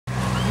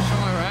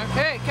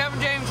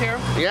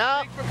Yep.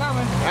 Thanks for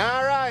coming.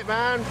 All right,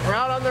 man. We're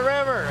out on the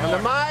river in the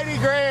mighty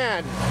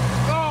Grand.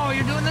 Oh,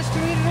 you're doing this to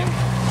me today?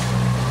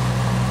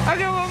 I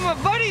got with my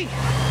buddy.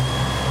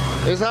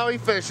 This is how he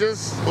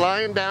fishes,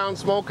 lying down,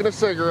 smoking a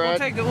cigarette.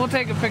 We'll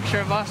take a picture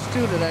of us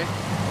too today.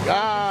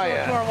 Ah,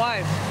 yeah. To our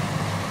wives.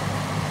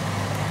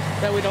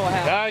 That we don't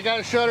have. I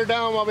gotta shut her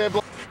down while we have.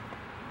 And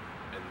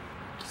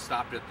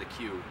stopped at the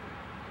queue.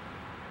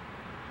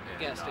 And,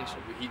 gas station.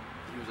 He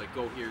was like,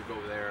 go here, go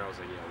there. I was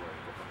like, yeah, whatever,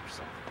 go fuck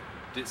yourself.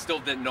 Still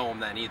didn't know him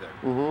then either.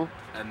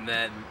 Mm-hmm. And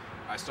then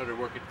I started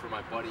working for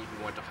my buddy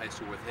who went to high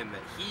school with him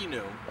that he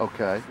knew.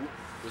 Okay.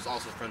 Who was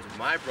also friends with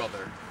my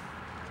brother.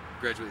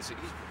 Graduated, he's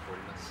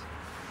recording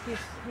this.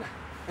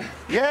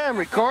 Yeah, I'm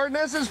recording.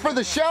 This is for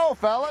the show,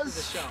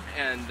 fellas. The show.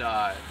 And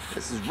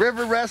this is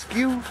River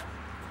Rescue.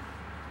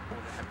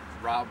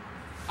 Rob,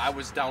 I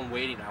was down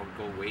waiting. I would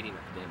go waiting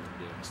at the end of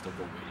the day. I still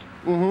go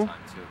waiting all the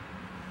time too.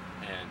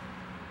 And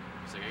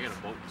he's like, I got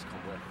a boat, just come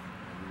with.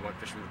 And we went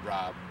fishing with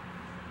Rob.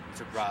 We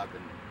took Rob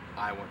and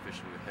I went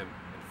fishing with him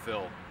and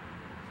Phil.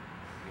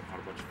 We caught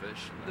a bunch of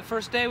fish. The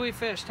first day we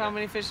fished, how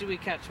many fish did we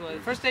catch? Well, the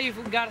first day you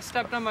got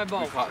stepped on my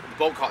boat. The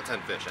boat caught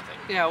 10 fish, I think.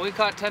 Yeah, we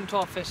caught 10,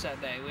 12 fish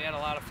that day. We had a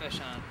lot of fish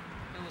on.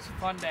 It was a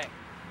fun day,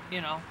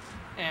 you know.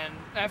 And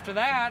after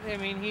that, I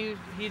mean, he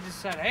just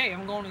said, hey,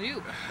 I'm going with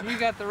you. You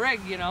got the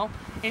rig, you know.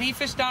 And he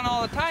fished down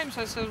all the time,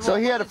 so I said, well, so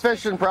he had a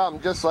fishing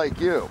problem just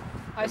like you.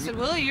 I said,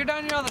 Willie, you're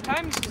down here all the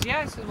time? He says, yeah.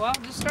 I said, well,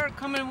 just start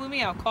coming with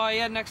me. I'll call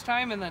you next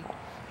time. And then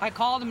I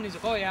called him, and he's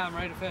like, oh, yeah, I'm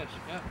ready to fish.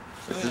 Yeah.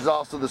 So, this is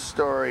also the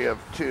story of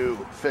two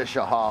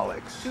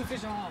fishaholics. Two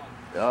fishaholics.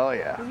 Oh,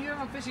 yeah. When you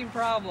have a fishing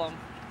problem,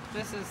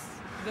 this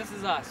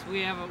is us.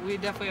 We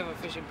definitely have a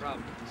fishing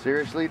problem.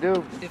 Seriously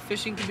do. If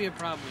fishing can be a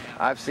problem, yeah.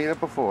 I've seen it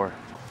before.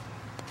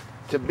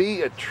 To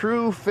be a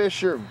true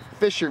fisher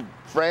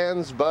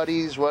friends,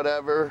 buddies,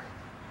 whatever,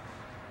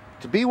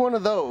 to be one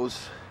of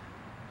those,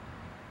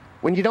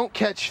 when you don't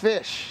catch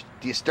fish,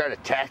 do you start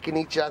attacking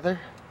each other?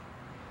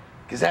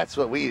 Because that's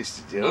what we used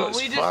to do. It was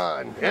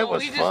fun. It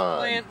was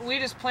fun. We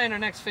just plan our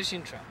next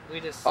fishing trip. We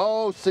just.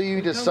 Oh, so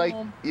you just cite.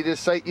 You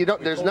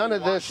don't. There's none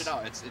of this.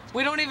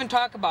 We don't even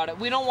talk about it.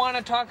 We don't want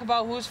to talk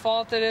about whose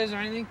fault it is or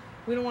anything.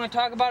 We don't want to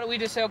talk about it. We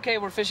just say, okay,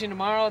 we're fishing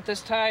tomorrow at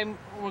this time.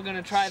 We're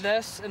gonna try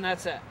this, and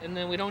that's it. And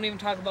then we don't even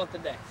talk about the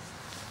day.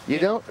 You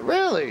don't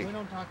really? We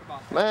don't talk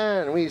about that.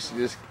 Man, we used to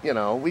just, you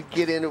know, we'd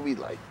get into it, we'd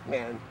like,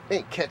 man,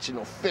 ain't catching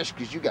no fish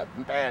because you got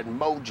bad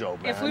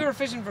mojo, man. If we were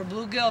fishing for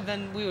bluegill,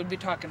 then we would be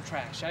talking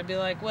trash. I'd be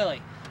like,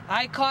 Willie,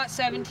 I caught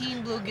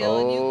 17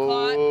 bluegill and you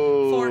caught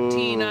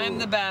 14. I'm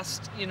the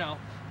best, you know.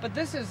 But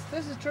this is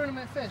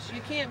tournament fish.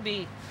 You can't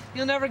be.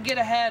 You'll never get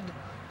ahead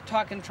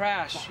talking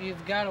trash.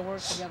 You've got to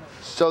work together.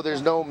 So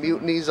there's no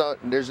mutinies on.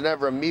 There's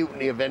never a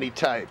mutiny of any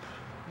type.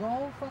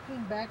 Go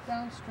fucking back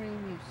downstream,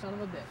 you son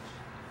of a bitch.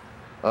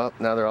 Oh,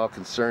 now they're all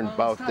concerned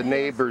about the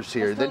neighbors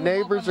here. The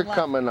neighbors are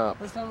coming up.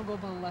 Let's tell them to go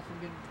up on the left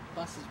and get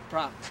buses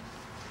propped.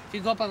 If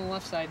you go up on the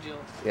left side, you'll.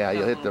 Yeah,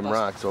 you'll hit them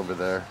rocks over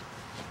there.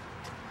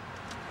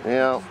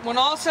 Yeah. When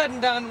all's said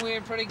and done,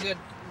 we're pretty good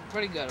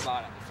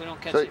about it. If we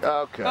don't catch it.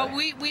 Okay. But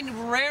we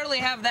rarely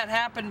have that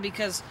happen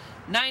because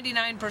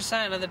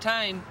 99% of the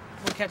time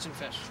we're catching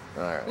fish.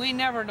 All right. We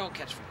never don't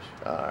catch fish.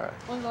 All right.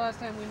 When's the last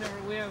time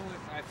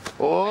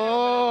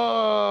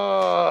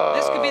Oh!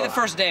 This could be the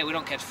first day we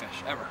don't catch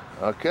fish, ever.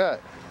 Okay.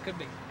 Could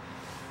be.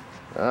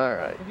 All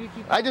right.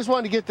 I just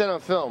wanted to get that on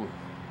film.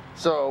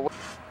 So.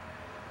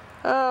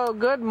 Oh,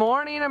 good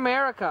morning,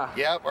 America.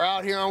 Yep, we're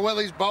out here on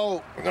Willie's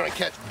boat. We're going to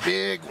catch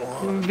big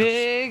ones.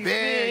 Big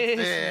fish.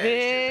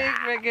 Big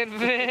freaking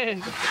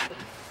fish.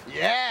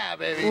 Yeah,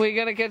 baby. We're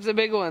going to catch the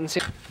big ones.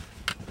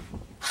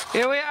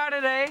 Here we are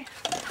today.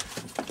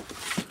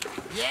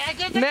 Yeah,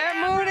 get the Matt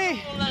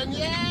Moody. Rolling,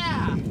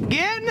 yeah.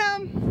 Getting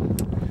them.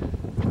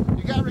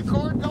 You got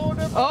record going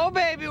up? Oh,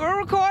 baby, we're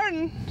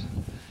recording.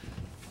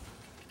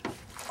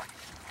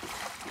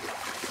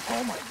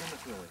 Oh, my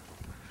goodness, Willie.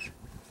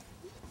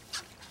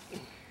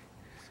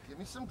 Give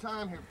me some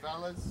time here,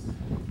 fellas.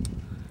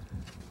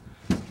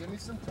 Give me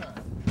some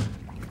time.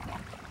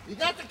 You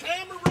got the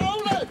camera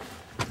rolling.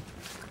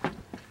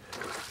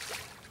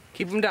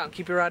 Keep them down.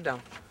 Keep your rod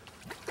down.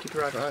 Keep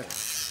your rod down.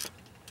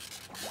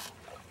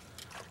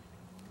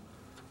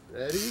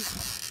 Ready?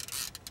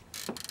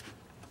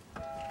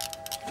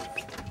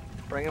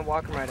 Bring him,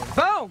 walk him right in.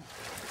 Boom!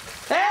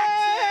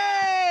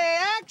 Hey!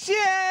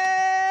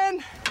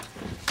 Action!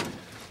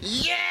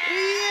 Yeah!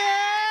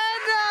 Yeah,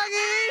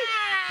 doggy!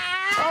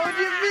 Hold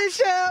your fish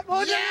up!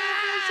 Hold your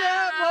fish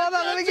up! Hold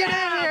on, let me get in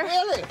here.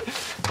 Really?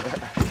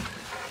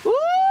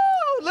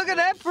 Woo! Look at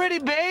that pretty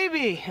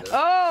baby!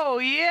 Oh,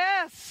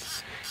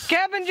 yes!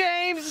 Captain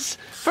James,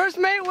 first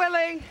mate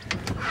Willie.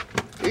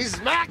 He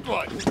smacked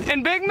one.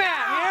 And Big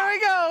Matt, here he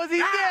goes.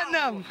 He's getting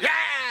them.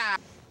 Yeah!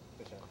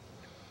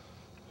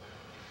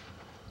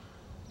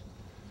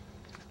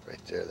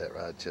 Right there, that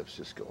rod tip's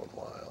just going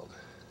wild.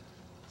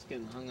 It's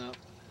getting hung up.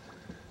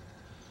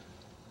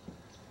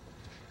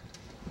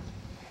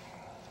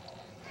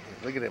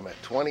 Look at him at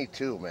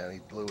 22, man. He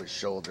blew his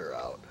shoulder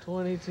out.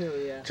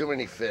 22, yeah. Too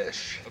many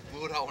fish. I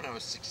blew it out when I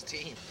was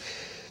 16.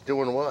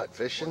 Doing what?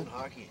 Fishing?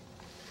 Hockey.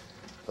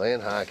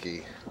 Playing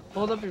hockey.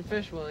 Hold up your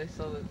fish, Willie,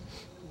 so that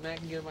Matt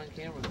can get him on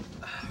camera.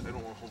 I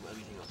don't want to hold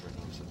anything up right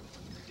now. So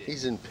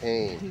He's in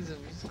pain. He's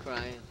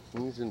crying.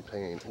 He's in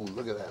pain. Ooh,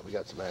 look at that. We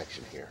got some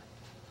action here.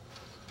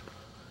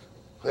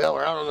 Well,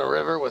 we're out on the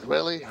river with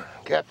Willie,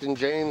 Captain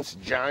James,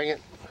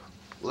 giant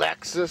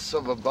Lexus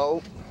of a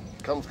boat.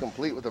 Comes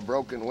complete with a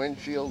broken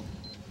windshield.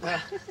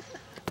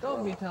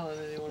 Don't be telling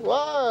anyone.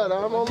 What?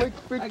 I'm only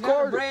recording. I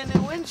got a brand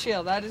new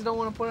windshield. I just don't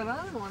want to put it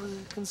on. I want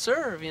to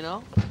conserve, you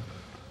know.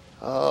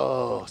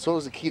 Oh, so what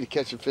was the key to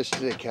catching fish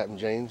today, Captain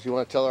James? You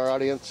want to tell our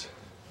audience?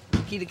 The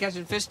key to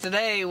catching fish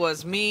today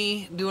was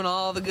me doing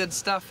all the good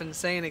stuff and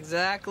saying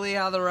exactly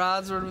how the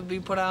rods were to be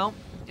put out,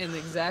 and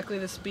exactly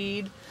the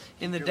speed,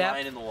 and the keep your depth,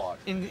 line in the water.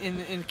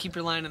 and keep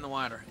your line in the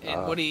water.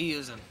 And what are you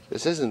using?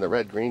 This isn't the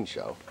red-green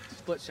show.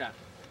 Split shot.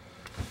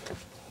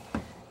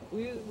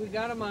 We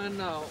got them on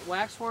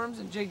wax worms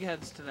and jig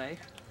heads today.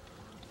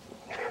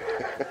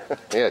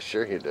 Yeah,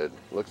 sure you did.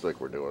 Looks like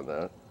we're doing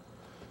that.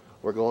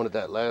 We're going to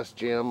that last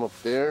jam up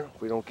there.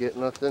 If we don't get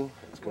nothing,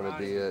 it's going to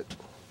be it.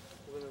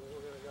 We're gonna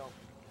go.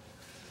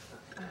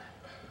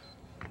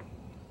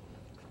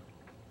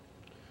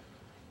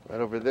 Right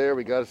over there,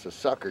 we got us a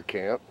sucker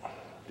camp.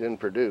 Didn't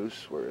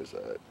produce. Where is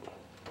that?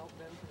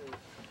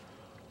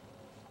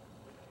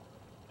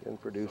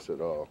 Didn't produce at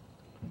all.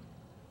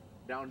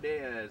 Down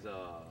there is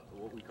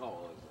what we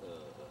call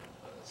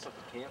a sucker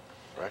camp.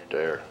 Right And,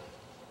 there.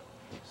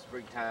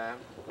 Springtime,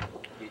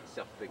 get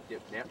yourself a big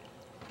dip net. And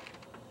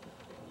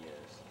yes,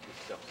 get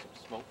yourself some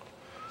smoke.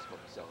 Smoke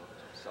yourself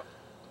some sucker.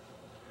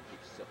 Get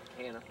yourself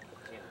a canna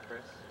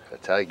press.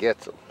 That's how he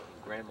gets them.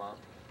 And grandma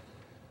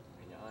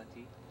and your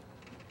auntie.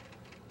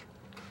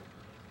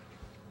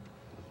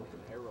 With an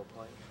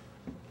aeroplane.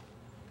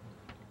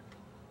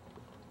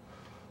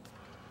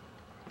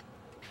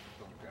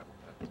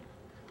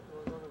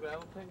 We're going to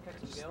gravel pit, catch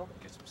some gill.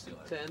 Get some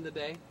steelhead. To end the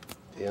day.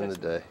 At the end of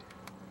the day.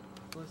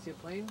 Want to see a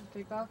plane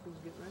take off? Who's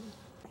getting ready?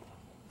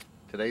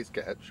 Today's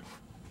catch.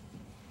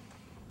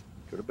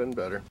 Could have been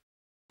better.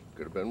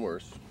 Could have been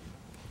worse.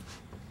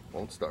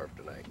 Won't starve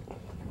tonight.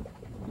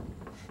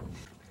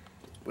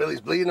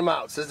 Willie's bleeding them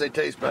out. Says they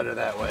taste better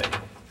that way.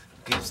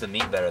 Keeps the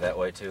meat better that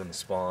way too, and the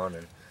spawn.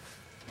 And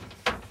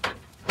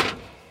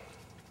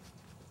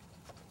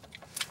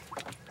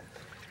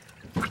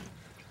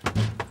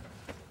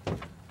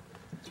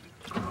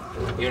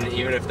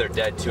even if they're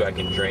dead too, I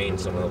can drain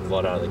some of the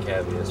blood out of the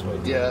cavity this way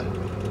too. Yeah.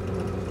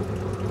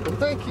 Well,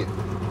 thank you.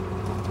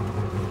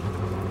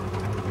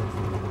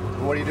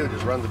 And what do you do?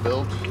 Just run the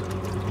bilge?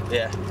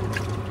 Yeah.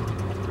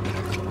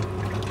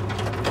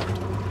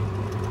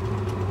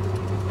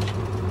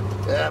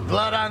 Yeah,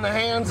 blood on the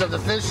hands of the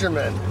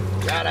fishermen.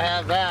 Gotta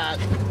have that.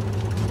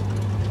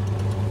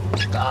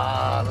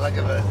 Ah, look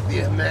at the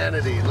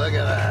humanity. Look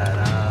at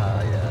that.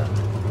 Ah, yeah.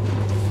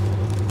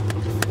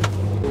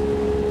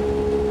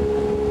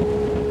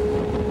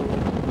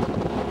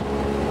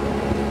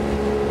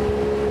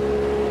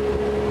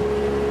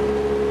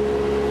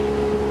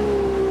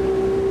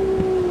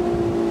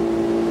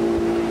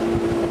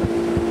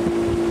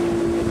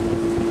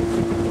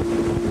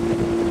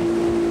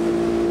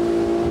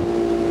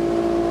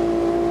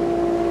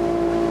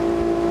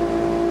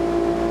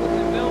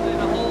 They're building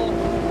a whole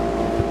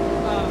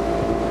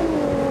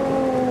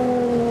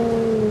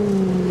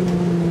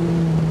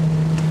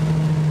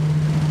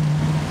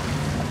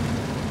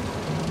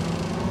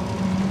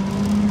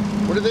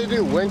What do they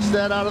do? Winch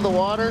that out of the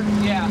water?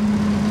 yeah.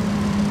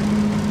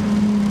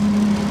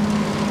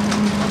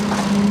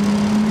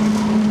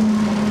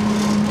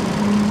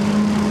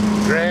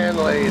 Grand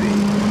lady.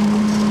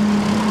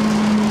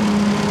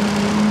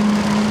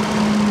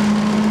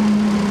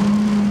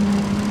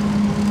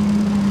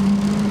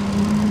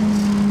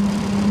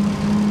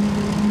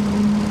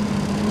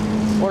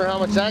 Wonder how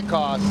much that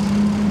costs.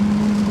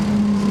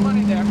 Some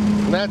money there.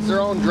 And that's their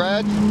own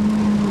dredge.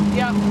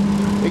 Yeah.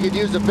 They could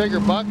use a bigger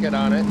bucket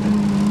on it.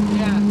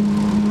 Yeah.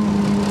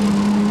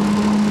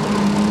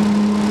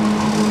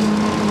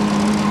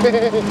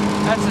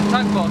 That's a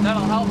tugboat.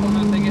 That'll help them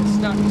if they get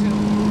stuck too.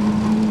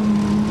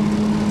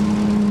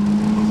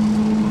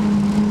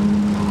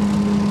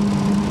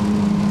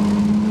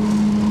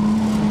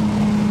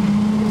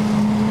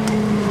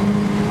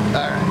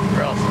 All right,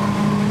 we're all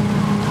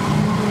set.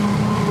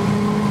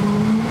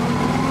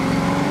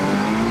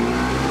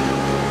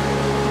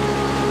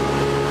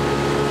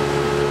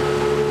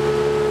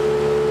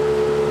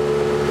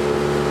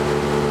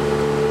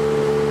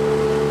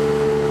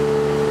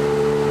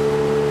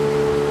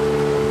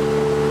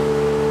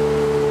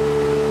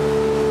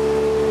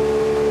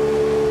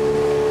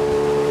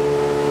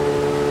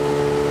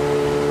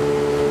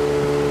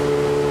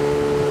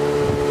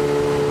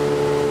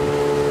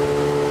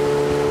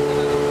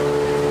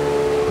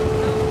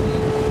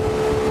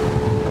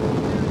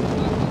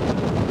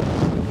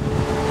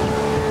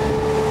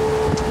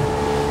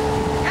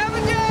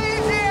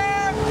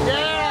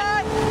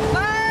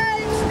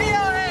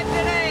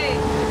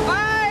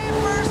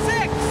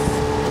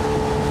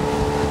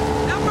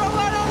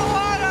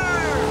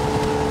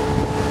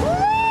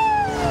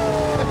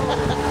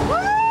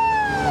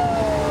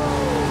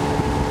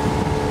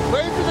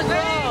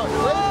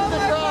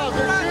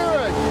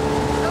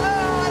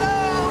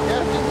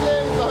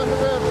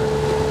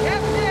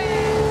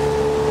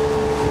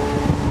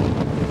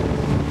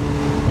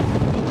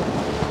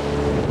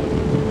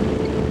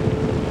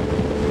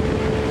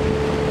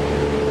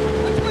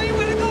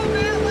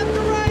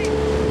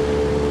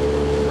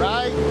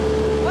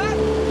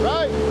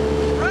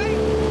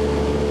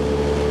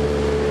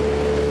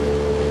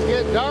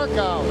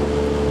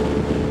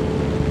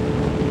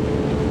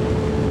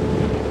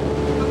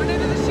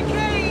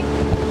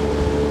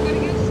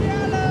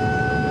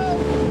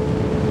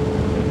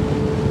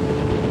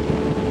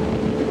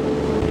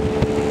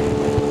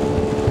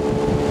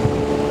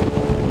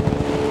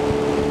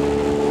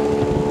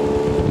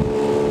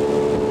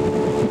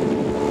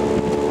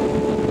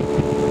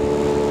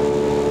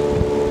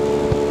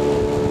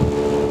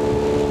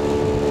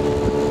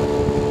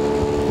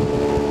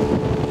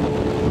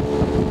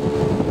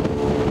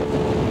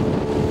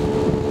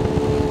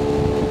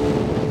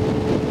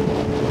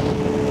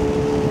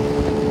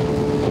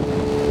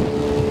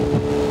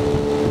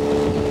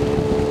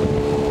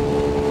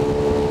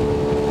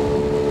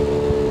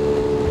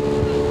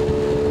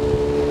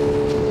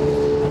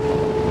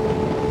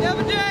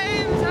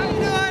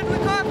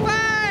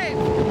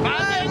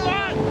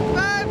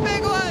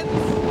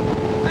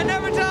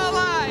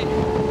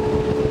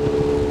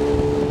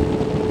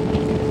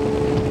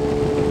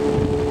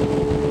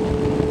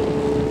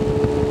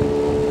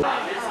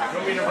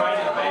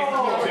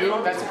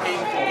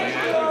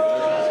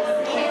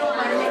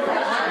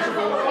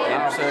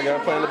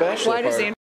 playing the bachelor Why does party. Andrew